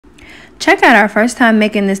Check out our first time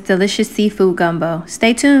making this delicious seafood gumbo.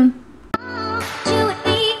 Stay tuned.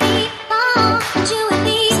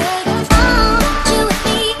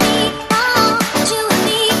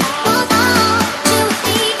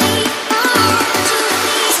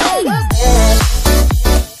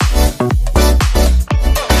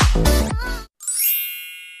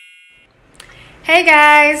 Hey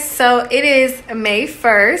guys, so it is May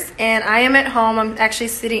 1st and I am at home. I'm actually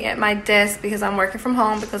sitting at my desk because I'm working from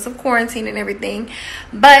home because of quarantine and everything.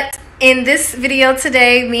 But in this video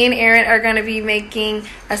today, me and Erin are going to be making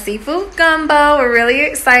a seafood gumbo. We're really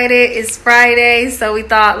excited. It's Friday, so we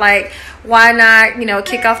thought, like, why not, you know,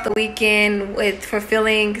 kick off the weekend with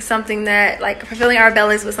fulfilling our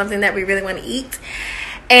bellies with something that we really want to eat.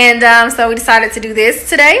 And so we decided to do this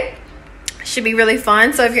today. Should be really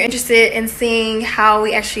fun. So if you're interested in seeing how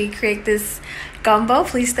we actually create this gumbo,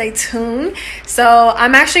 please stay tuned. So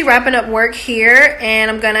I'm actually wrapping up work here and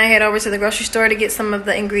I'm gonna head over to the grocery store to get some of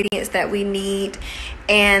the ingredients that we need,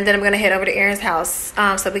 and then I'm gonna head over to Erin's house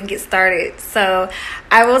so we can get started. So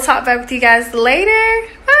I will talk back with you guys later.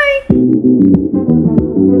 Bye. Your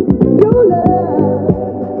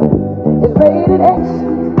love is rated X.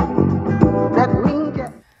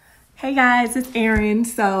 Hey guys, it's Erin.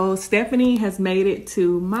 So Stephanie has made it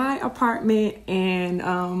to my apartment, and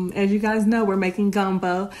as you guys know, we're making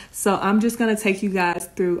gumbo. So I'm just gonna take you guys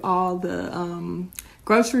through all the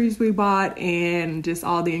groceries we bought and just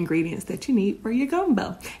all the ingredients that you need for your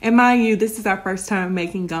gumbo. And mind you, this is our first time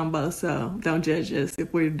making gumbo, so don't judge us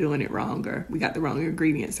if we're doing it wrong or we got the wrong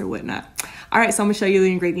ingredients or whatnot. All right, so I'm gonna show you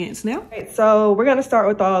the ingredients now. All right, so we're gonna start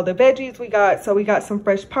with all the veggies we got. So we got some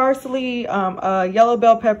fresh parsley, yellow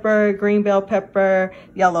bell pepper, green bell pepper,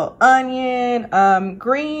 yellow onion,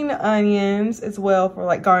 green onions as well for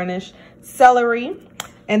like garnish, celery.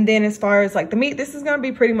 And then as far as like the meat, this is gonna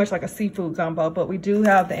be pretty much like a seafood gumbo, but we do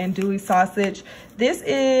have the andouille sausage. This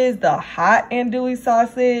is the hot andouille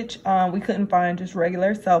sausage. We couldn't find just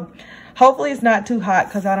regular, so hopefully it's not too hot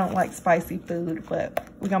because I don't like spicy food, but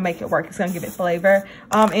we're gonna make it work. It's gonna give it flavor.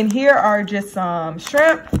 And here are just some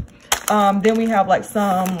shrimp. Then we have like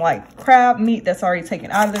some like crab meat that's already taken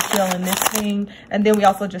out of the shell in this thing. And then we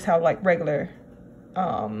also just have like regular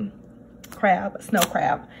crab, snow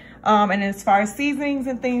crab. And as far as seasonings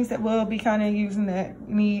and things that we'll be kind of using that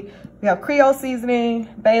we have Creole seasoning,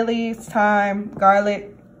 bay leaves, thyme,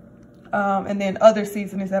 garlic, and then other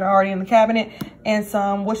seasonings that are already in the cabinet, and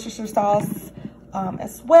some Worcestershire sauce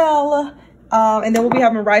as well. And then we'll be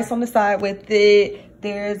having rice on the side with it.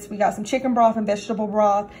 We got some chicken broth and vegetable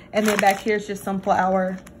broth, and then back here's just some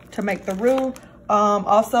flour to make the roux.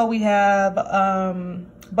 Also we have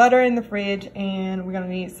butter in the fridge, and we're gonna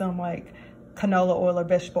need some like canola oil or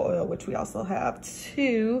vegetable oil, which we also have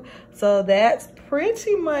too. So that's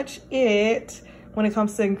pretty much it when it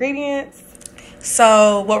comes to ingredients.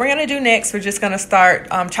 So what we're gonna do next, we're just gonna start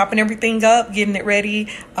chopping everything up, getting it ready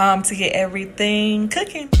to get everything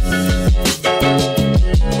cooking.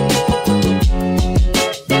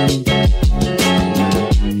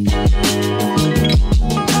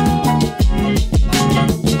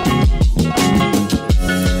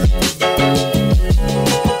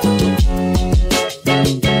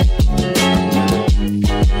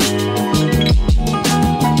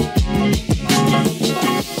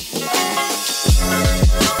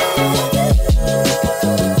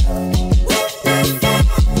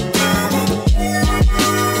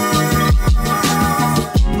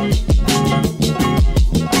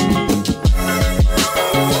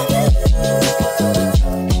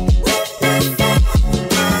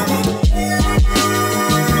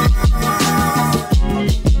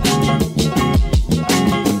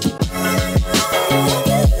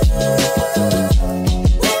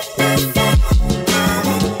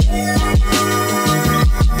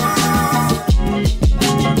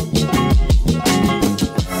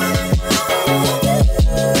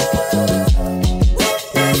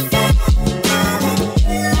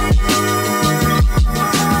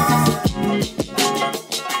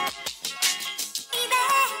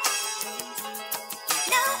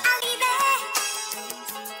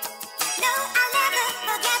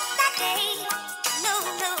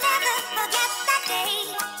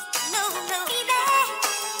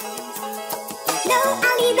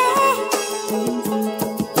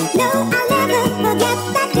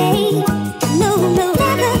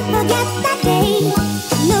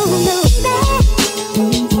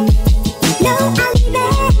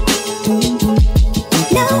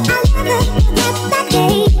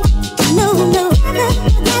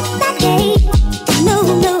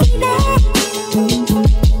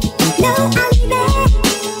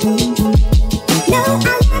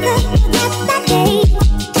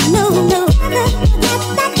 No.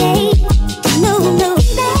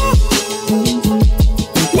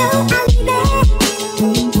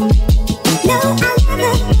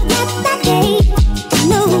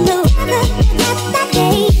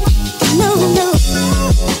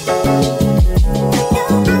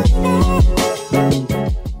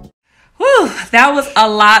 that was a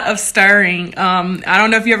lot of stirring. I don't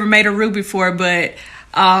know if you ever made a roux before, but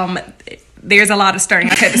there's a lot of stirring.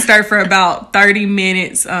 I had to stir for about 30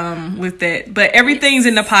 minutes with that. But everything's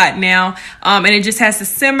in the pot now, and it just has to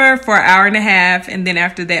simmer for an hour and a half, and then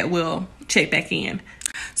after that, we'll check back in.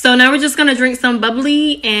 So now we're just going to drink some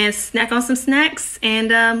bubbly and snack on some snacks,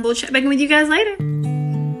 and we'll check back in with you guys later.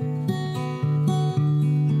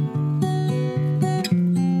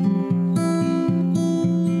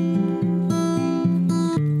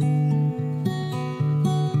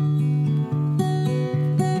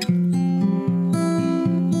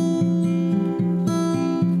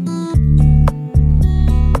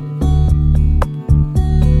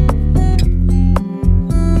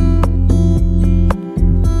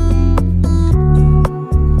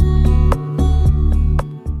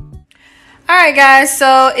 Alright guys,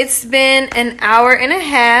 so it's been an hour and a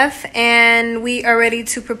half and we are ready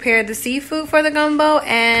to prepare the seafood for the gumbo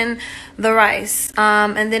and the rice.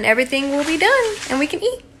 And then everything will be done and we can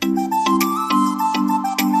eat.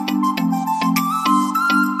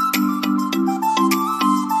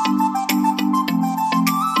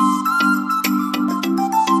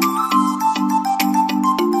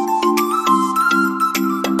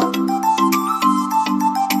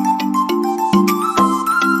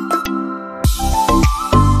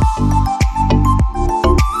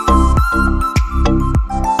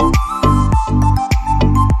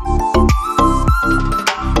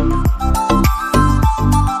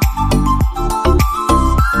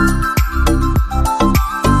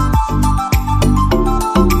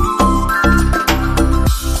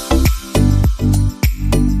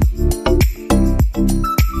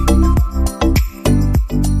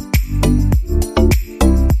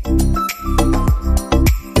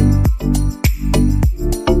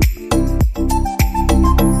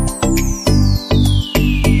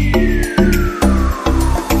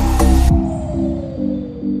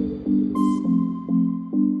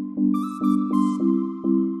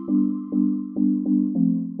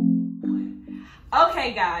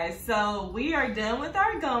 Okay guys, so we are done with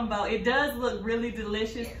our gumbo. It does look really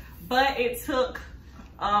delicious, but it took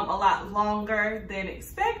a lot longer than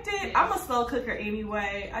expected. I'm a slow cooker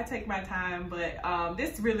anyway. I take my time, but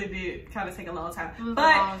this really did kind of take a long time.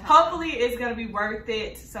 But hopefully it's gonna be worth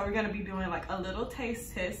it. So we're gonna be doing like a little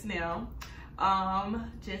taste test now.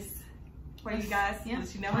 Just for you guys,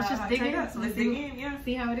 let you know let's how just it dig turned in. out. So let's dig in, yeah.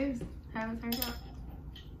 See how it is, how it turns out.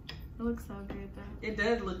 It looks so good though. It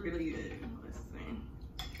does look really good. Let's see.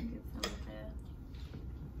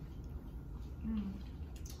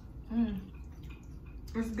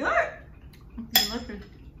 It's good. It's delicious.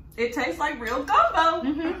 It tastes like real gumbo.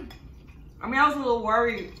 I mean, I was a little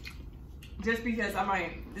worried just because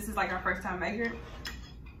this is like our first time making it.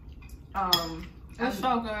 It's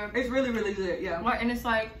so good. It's really, really good, yeah. And it's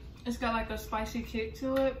like, it's got like a spicy kick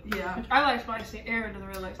to it. Yeah. I like spicy. Aaron doesn't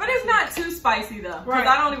really like spicy. But it's not too spicy though. Because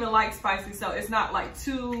I don't even like spicy, so it's not like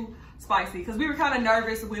too spicy. Because we were kind of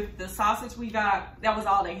nervous with the sausage we got. That was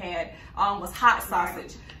all they had, was hot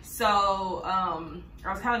sausage. So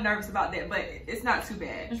I was kind of nervous about that, but it's not too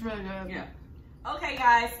bad. It's really good. Yeah. Okay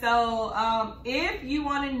guys, so if you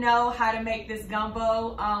want to know how to make this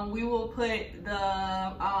gumbo, we will put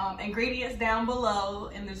the ingredients down below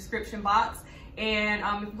in the description box. And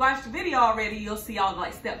if you watched the video already, you'll see all the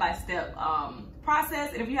like step-by-step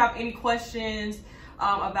process. And if you have any questions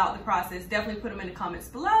about the process, definitely put them in the comments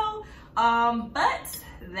below. But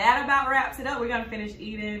that about wraps it up. We're gonna finish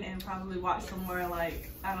eating and probably watch some more,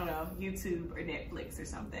 like, I don't know, YouTube or Netflix or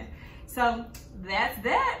something. So that's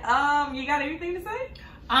that. You got anything to say?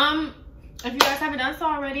 If you guys haven't done so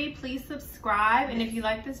already, please subscribe. And if you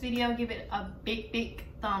like this video, give it a big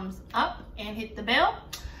thumbs up and hit the bell.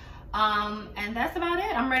 And that's about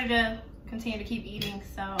it. I'm ready to continue to keep eating.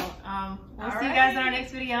 So we'll see you guys in our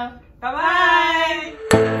next video. Bye-bye.